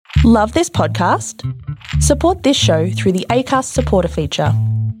Love this podcast? Support this show through the Acast supporter feature.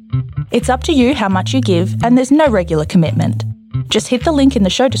 It's up to you how much you give, and there's no regular commitment. Just hit the link in the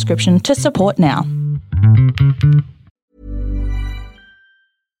show description to support now.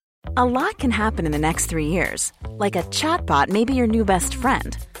 A lot can happen in the next 3 years. Like a chatbot may be your new best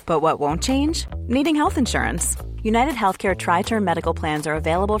friend. But what won't change? Needing health insurance. United Healthcare Tri-Term Medical Plans are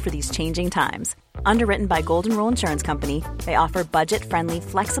available for these changing times. Underwritten by Golden Rule Insurance Company, they offer budget-friendly,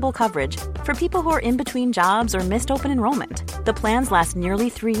 flexible coverage for people who are in between jobs or missed open enrollment. The plans last nearly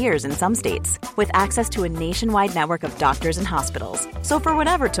 3 years in some states, with access to a nationwide network of doctors and hospitals. So for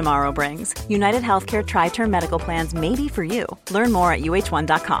whatever tomorrow brings, United Healthcare Tri-Term Medical Plans may be for you. Learn more at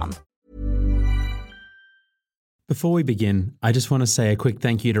uh1.com. Before we begin, I just want to say a quick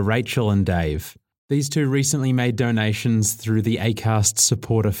thank you to Rachel and Dave. These two recently made donations through the Acast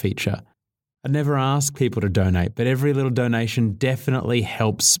supporter feature. I never ask people to donate, but every little donation definitely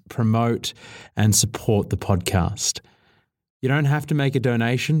helps promote and support the podcast. You don't have to make a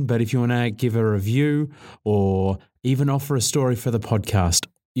donation, but if you want to give a review or even offer a story for the podcast,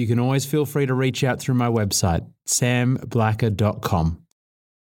 you can always feel free to reach out through my website, samblacker.com.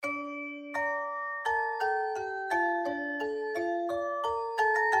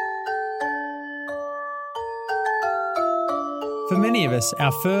 For many of us,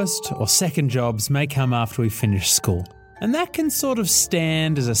 our first or second jobs may come after we finish school, and that can sort of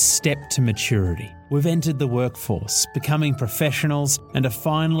stand as a step to maturity. We've entered the workforce, becoming professionals, and are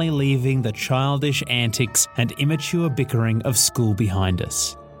finally leaving the childish antics and immature bickering of school behind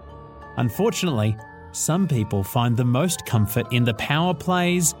us. Unfortunately, some people find the most comfort in the power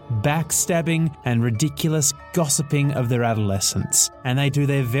plays, backstabbing, and ridiculous gossiping of their adolescence, and they do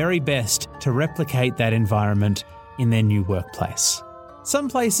their very best to replicate that environment in their new workplace. Some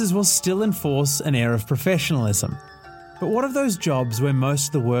places will still enforce an air of professionalism. But what of those jobs where most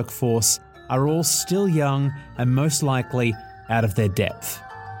of the workforce are all still young and most likely out of their depth?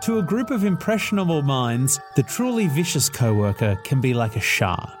 To a group of impressionable minds, the truly vicious coworker can be like a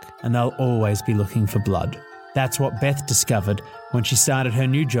shark, and they'll always be looking for blood. That's what Beth discovered when she started her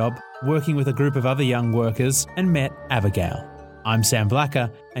new job, working with a group of other young workers, and met Abigail. I'm Sam Blacker,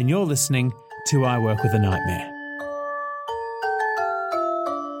 and you're listening to I Work With a Nightmare.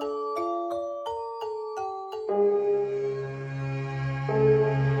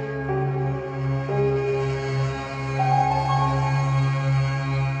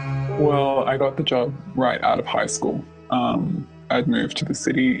 Well, I got the job right out of high school. I'd moved to the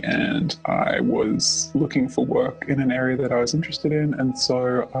city and I was looking for work in an area that I was interested in. And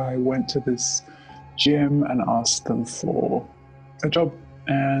so I went to this gym and asked them for a job,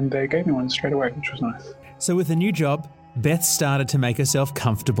 and they gave me one straight away, which was nice. So with a new job, Beth started to make herself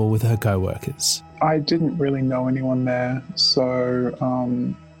comfortable with her co-workers. I didn't really know anyone there, so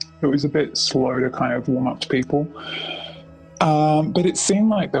it was a bit slow to kind of warm up to people. But it seemed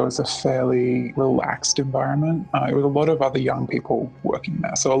like there was a fairly relaxed environment. It was a lot of other young people working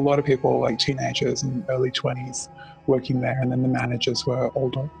there. So a lot of people like teenagers and early 20s working there, and then the managers were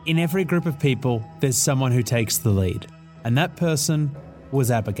older. In every group of people, there's someone who takes the lead. And that person was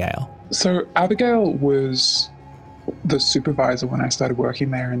Abigail. So Abigail was the supervisor when I started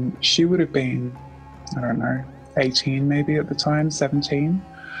working there, and she would have been, 18 maybe at the time, 17.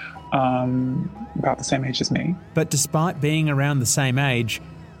 About the same age as me. But despite being around the same age,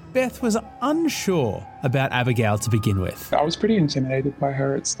 Beth was unsure about Abigail to begin with. I was pretty intimidated by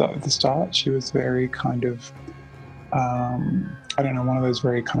her at the start. She was very kind of, one of those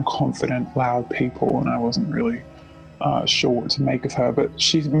very kind of confident, loud people, and I wasn't really sure what to make of her. But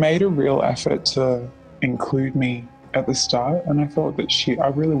she made a real effort to include me at the start, and I thought that I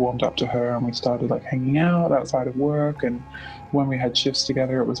really warmed up to her, and we started like hanging out outside of work, and when we had shifts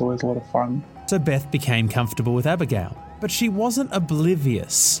together, it was always a lot of fun. So Beth became comfortable with Abigail, but she wasn't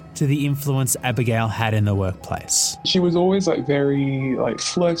oblivious to the influence Abigail had in the workplace. She was always like very like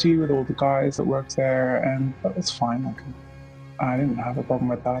flirty with all the guys that worked there, and that was fine. Like, I didn't have a problem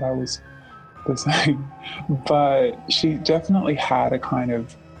with that. I was the same. But she definitely had a kind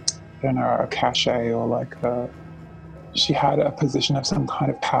of, a cachet, or like she had a position of some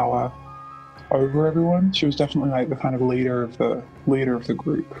kind of power over everyone. She was definitely like the kind of leader of the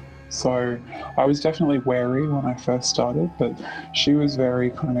group. So I was definitely wary when I first started, but she was very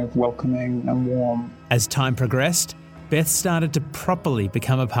kind of welcoming and warm. As time progressed, Beth started to properly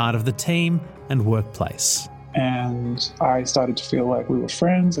become a part of the team and workplace. And I started to feel like we were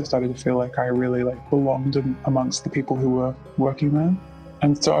friends. I started to feel like I really belonged amongst the people who were working there.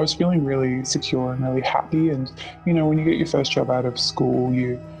 And so I was feeling really secure and really happy. And, when you get your first job out of school,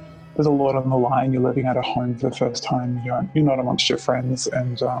 you there's a lot on the line. You're living at a home for the first time. You're not amongst your friends.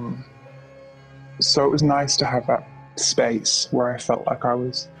 And so it was nice to have that space where I felt like I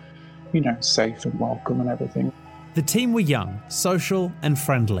was, safe and welcome and everything. The team were young, social and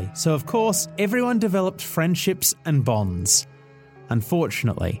friendly, so of course everyone developed friendships and bonds.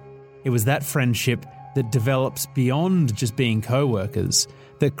 Unfortunately, it was that friendship that develops beyond just being co-workers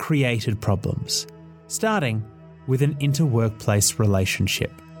that created problems, starting with an inter-workplace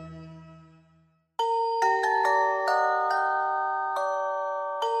relationship.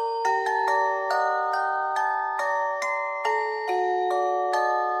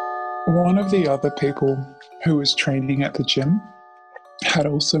 One of the other people who was training at the gym had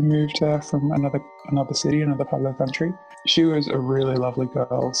also moved there from another city, another part of the country. She was a really lovely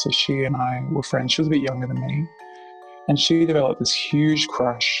girl, so she and I were friends. She was a bit younger than me, and she developed this huge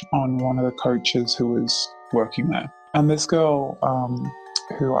crush on one of the coaches who was working there. And this girl,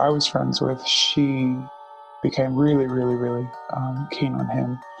 who I was friends with, she became really, really, really keen on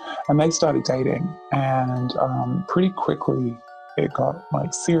him, and they started dating. And pretty quickly, it got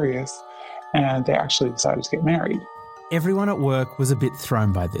serious, and they actually decided to get married. Everyone at work was a bit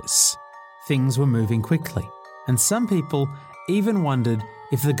thrown by this. Things were moving quickly, and some people even wondered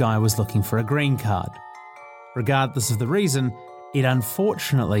if the guy was looking for a green card. Regardless of the reason, it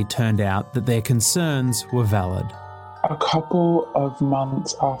unfortunately turned out that their concerns were valid. A couple of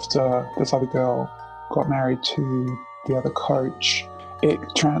months after this other girl got married to the other coach, it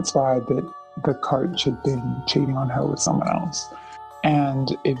transpired that the coach had been cheating on her with someone else.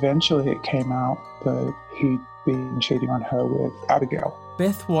 And eventually it came out that he'd been cheating on her with Abigail.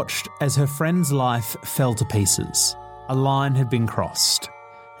 Beth watched as her friend's life fell to pieces. A line had been crossed,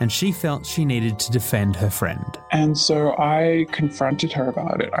 and she felt she needed to defend her friend. And so I confronted her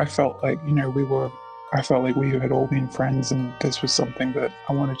about it. I felt like, we had all been friends, and this was something that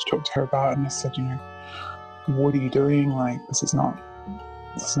I wanted to talk to her about. And I said, what are you doing? This is not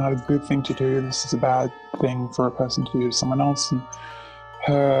a good thing to do. This is a bad thing for a person to do to someone else. And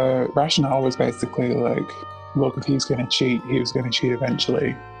her rationale was basically look, if he's going to cheat, he was going to cheat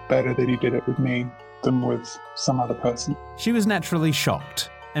eventually. Better that he did it with me than with some other person. She was naturally shocked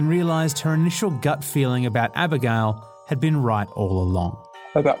and realised her initial gut feeling about Abigail had been right all along.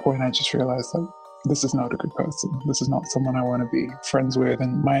 At that point, I just realised that this is not a good person. This is not someone I want to be friends with.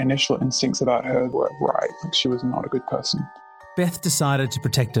 And my initial instincts about her were right. She was not a good person. Beth decided to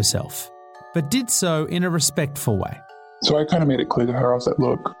protect herself, but did so in a respectful way. So I kind of made it clear to her. I was like,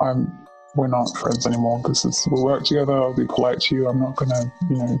 look, we're not friends anymore. We'll work together. I'll be polite to you. I'm not going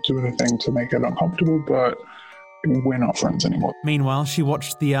to, do anything to make it uncomfortable, but we're not friends anymore. Meanwhile, she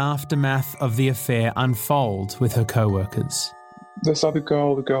watched the aftermath of the affair unfold with her co-workers. This other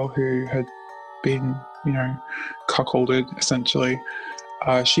girl, the girl who had been, cuckolded, essentially,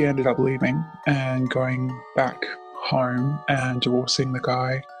 she ended up leaving and going back home and divorcing the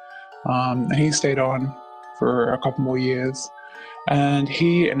guy. And he stayed on for a couple more years. And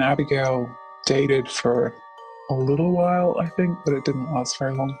he and Abigail dated for a little while, I think, but it didn't last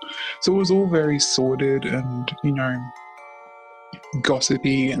very long. So it was all very sordid and,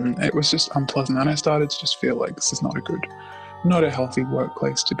 gossipy, and it was just unpleasant. And I started to just feel like this is not a healthy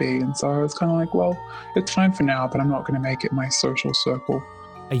workplace to be. And so I was kind of like, well, it's fine for now, but I'm not going to make it my social circle.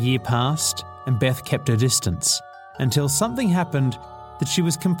 A year passed and Beth kept her distance until something happened that she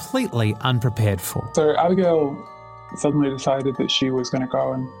was completely unprepared for. So Abigail suddenly decided that she was going to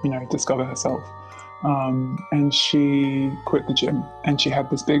go and, discover herself. And she quit the gym, and she had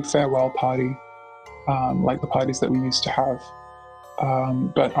this big farewell party, like the parties that we used to have.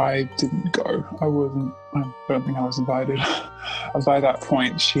 But I didn't go. I don't think I was invited. By that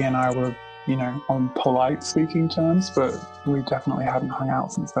point, she and I were, on polite speaking terms, but we definitely hadn't hung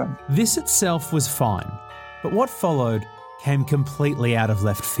out since then. This itself was fine, but what followed came completely out of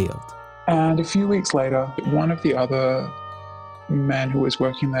left field. And a few weeks later, one of the other men who was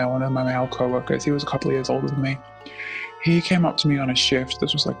working there, one of my male co-workers, he was a couple of years older than me, he came up to me on a shift.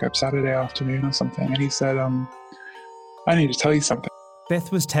 This was like a Saturday afternoon or something, and he said, I need to tell you something.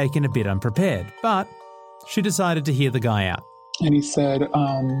 Beth was taken a bit unprepared, but she decided to hear the guy out. And he said,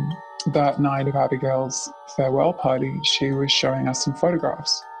 that night of Abigail's farewell party, she was showing us some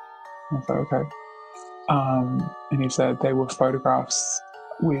photographs. And I thought, okay. And he said they were photographs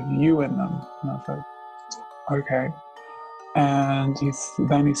with you in them. And I thought, okay. And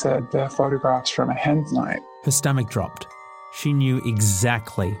then he said they're photographs from a hen's night. Her stomach dropped. She knew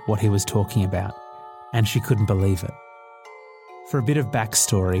exactly what he was talking about, and she couldn't believe it. For a bit of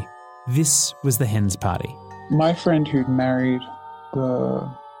backstory, this was the hen's party. My friend who'd married the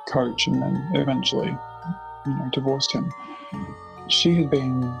coach and then eventually, divorced him, she had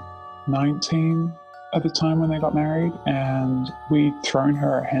been 19 at the time when they got married, and we'd thrown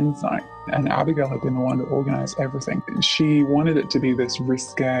her a hen's night. And Abigail had been the one to organise everything. She wanted it to be this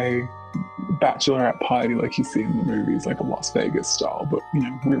risque bachelorette party like you see in the movies, like a Las Vegas style. But, you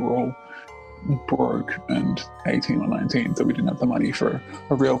know, we were all broke and 18 or 19, so we didn't have the money for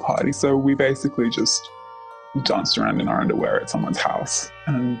a real party. So we basically just danced around in our underwear at someone's house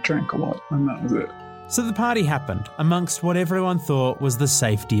and drank a lot, and that was it. So the party happened amongst what everyone thought was the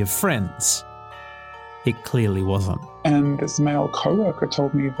safety of friends. It clearly wasn't. And this male co-worker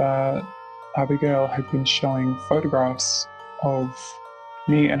told me that Abigail had been showing photographs of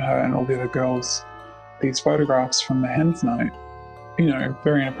me and her and all the other girls, these photographs from the hen's night, you know,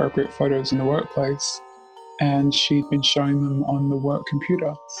 very inappropriate photos in the workplace. And she'd been showing them on the work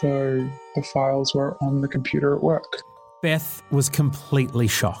computer. So the files were on the computer at work. Beth was completely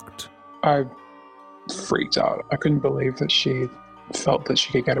shocked. I freaked out. I couldn't believe that she felt that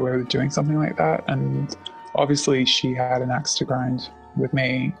she could get away with doing something like that. And obviously she had an axe to grind with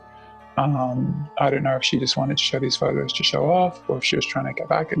me. I don't know if she just wanted to show these photos to show off, or if she was trying to get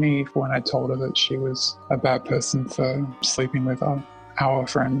back at me when I told her that she was a bad person for sleeping with our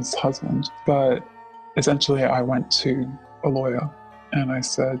friend's husband. But essentially I went to a lawyer and I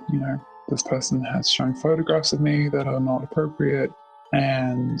said, you know, this person has shown photographs of me that are not appropriate,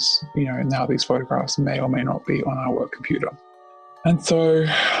 and, you know, now these photographs may or may not be on our work computer. And so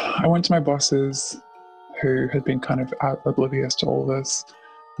I went to my bosses, who had been kind of oblivious to all this,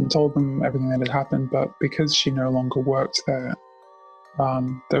 and told them everything that had happened. But because she no longer worked there,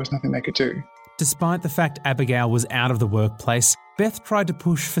 there was nothing they could do. Despite the fact Abigail was out of the workplace, Beth tried to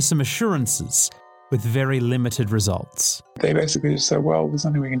push for some assurances with very limited results. They basically just said, well, there's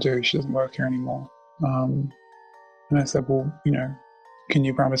nothing we can do. She doesn't work here anymore. And I said, well, you know, can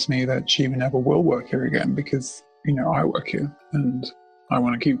you promise me that she never will work here again? Because, you know, I work here and I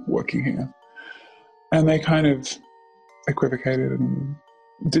want to keep working here. And they kind of equivocated and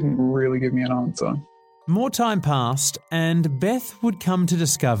didn't really give me an answer. More time passed, and Beth would come to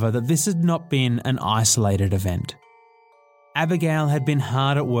discover that this had not been an isolated event. Abigail had been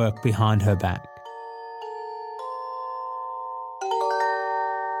hard at work behind her back.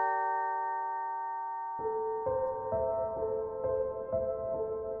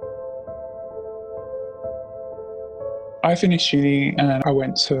 I finished uni and I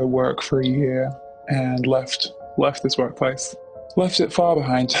went to work for a year and left this workplace. Left it far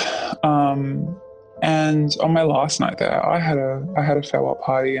behind. And on my last night there, I had a farewell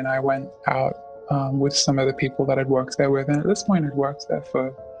party, and I went out with some of the people that I'd worked there with. And at this point, I'd worked there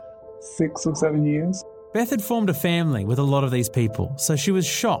for 6 or 7 years. Beth had formed a family with a lot of these people, so she was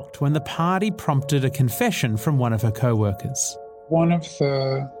shocked when the party prompted a confession from one of her co-workers. One of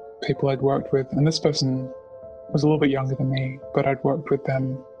the people I'd worked with, and this person was a little bit younger than me, but I'd worked with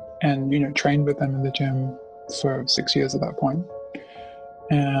them and, you know, trained with them in the gym for 6 years at that point.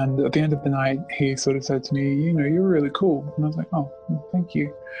 And at the end of the night, he sort of said to me, you know, you're really cool. And I was like, oh, thank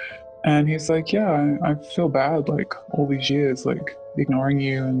you. And he's like, yeah, I feel bad, like, all these years, like, ignoring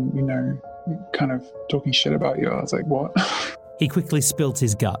you and, you know, kind of talking shit about you. I was like, what? He quickly spilt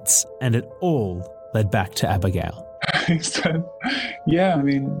his guts, and it all led back to Abigail. He said, yeah, I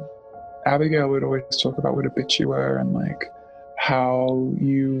mean, Abigail would always talk about what a bitch you were, and, like, how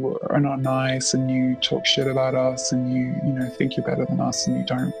you are not nice and you talk shit about us and you know, think you're better than us and you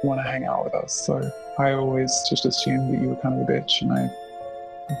don't want to hang out with us. So I always just assumed that you were kind of a bitch, and I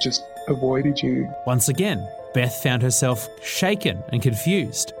just avoided you. Once again, Beth found herself shaken and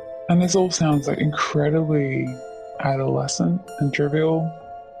confused. And this all sounds like incredibly adolescent and trivial,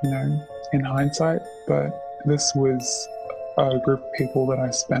 you know, in hindsight, but this was a group of people that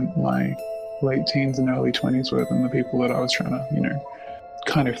I spent my late teens and early 20s with, and the people that I was trying to, you know,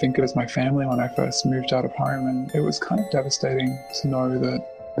 kind of think of as my family when I first moved out of home. And it was kind of devastating to know that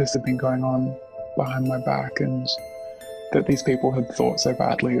this had been going on behind my back and that these people had thought so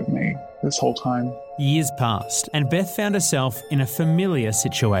badly of me this whole time. Years passed, and Beth found herself in a familiar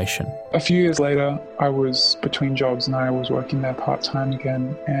situation. A few years later, I was between jobs and I was working there part-time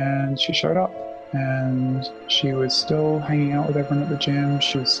again, and she showed up. And she was still hanging out with everyone at the gym.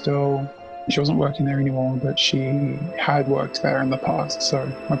 She wasn't working there anymore, but she had worked there in the past, so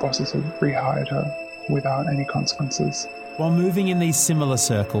my bosses had rehired her without any consequences. While moving in these similar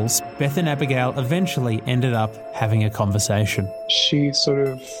circles, Beth and Abigail eventually ended up having a conversation. She sort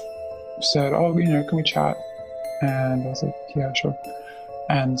of said, oh, you know, can we chat? And I was like, yeah, sure.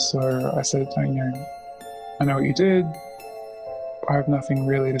 And so I said, oh, you know, I know what you did. I have nothing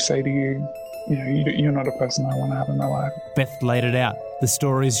really to say to you. You know, you're not a person I want to have in my life. Beth laid it out, the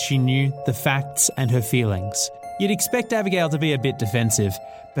stories she knew, the facts and her feelings. You'd expect Abigail to be a bit defensive,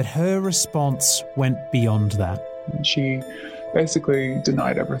 but her response went beyond that. She basically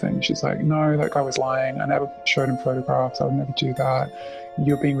denied everything. She's like, no, that guy was lying. I never showed him photographs. I would never do that.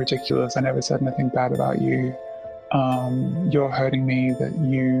 You're being ridiculous. I never said anything bad about you. You're hurting me that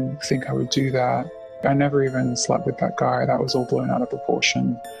you think I would do that. I never even slept with that guy. That was all blown out of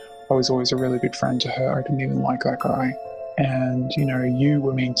proportion. I was always a really good friend to her. I didn't even like that guy. And, you know, you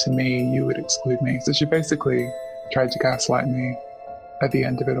were mean to me. You would exclude me. So she basically tried to gaslight me at the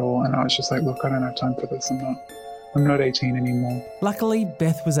end of it all. And I was just like, look, I don't have time for this. I'm not 18 anymore. Luckily,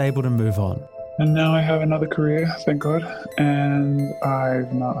 Beth was able to move on. And now I have another career, thank God. And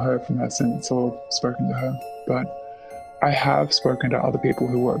I've not heard from her since or spoken to her. But I have spoken to other people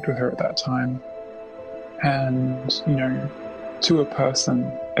who worked with her at that time. And, you know, to a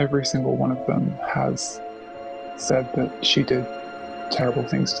person, every single one of them has said that she did terrible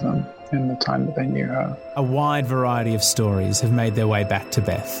things to them in the time that they knew her. A wide variety of stories have made their way back to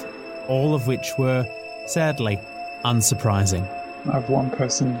Beth, all of which were, sadly, unsurprising. I have one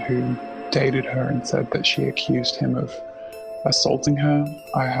person who dated her and said that she accused him of assaulting her.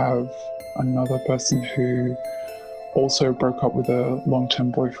 I have another person who also broke up with a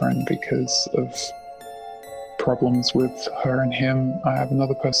long-term boyfriend because of problems with her and him. I have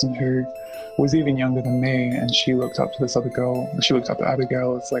another person who was even younger than me, and she looked up to this other girl. She looked up to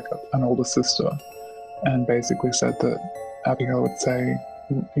Abigail as like an older sister, and basically said that Abigail would say,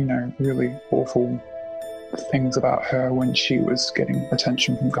 you know, really awful things about her when she was getting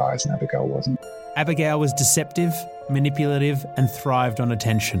attention from guys and Abigail wasn't. Abigail was deceptive, manipulative, and thrived on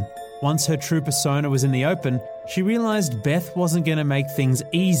attention. Once her true persona was in the open, she realised Beth wasn't going to make things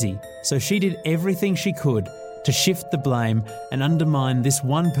easy, so she did everything she could to shift the blame and undermine this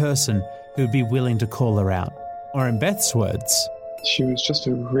one person who would be willing to call her out. Or in Beth's words, she was just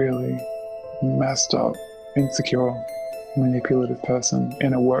a really messed up, insecure, manipulative person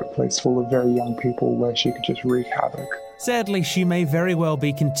in a workplace full of very young people where she could just wreak havoc. Sadly, she may very well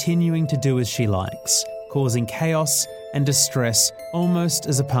be continuing to do as she likes, causing chaos and distress almost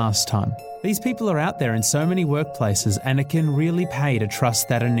as a pastime. These people are out there in so many workplaces, and it can really pay to trust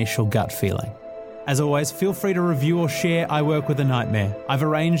that initial gut feeling. As always, feel free to review or share I Work With a Nightmare. I've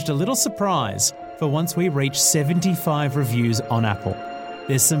arranged a little surprise for once we reach 75 reviews on Apple.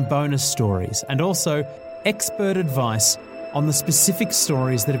 There's some bonus stories and also expert advice on the specific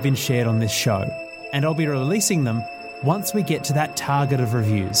stories that have been shared on this show. And I'll be releasing them once we get to that target of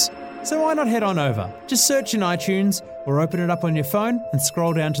reviews. So why not head on over? Just search in iTunes or open it up on your phone and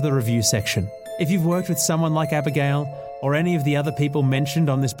scroll down to the review section. If you've worked with someone like Abigail or any of the other people mentioned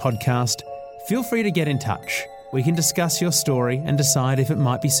on this podcast, feel free to get in touch. We can discuss your story and decide if it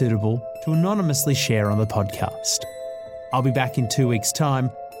might be suitable to anonymously share on the podcast. I'll be back in 2 weeks' time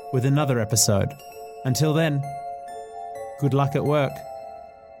with another episode. Until then, good luck at work.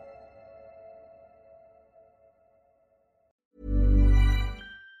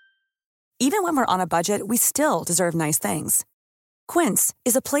 Even when we're on a budget, we still deserve nice things. Quince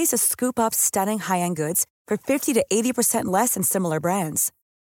is a place to scoop up stunning high-end goods for 50 to 80% less than similar brands.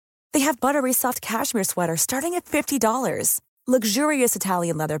 They have buttery soft cashmere sweaters starting at $50, luxurious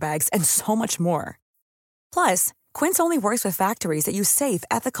Italian leather bags, and so much more. Plus, Quince only works with factories that use safe,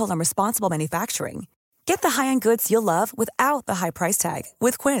 ethical, and responsible manufacturing. Get the high-end goods you'll love without the high price tag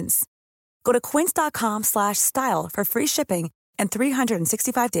with Quince. Go to quince.com/style for free shipping and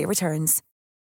 365-day returns.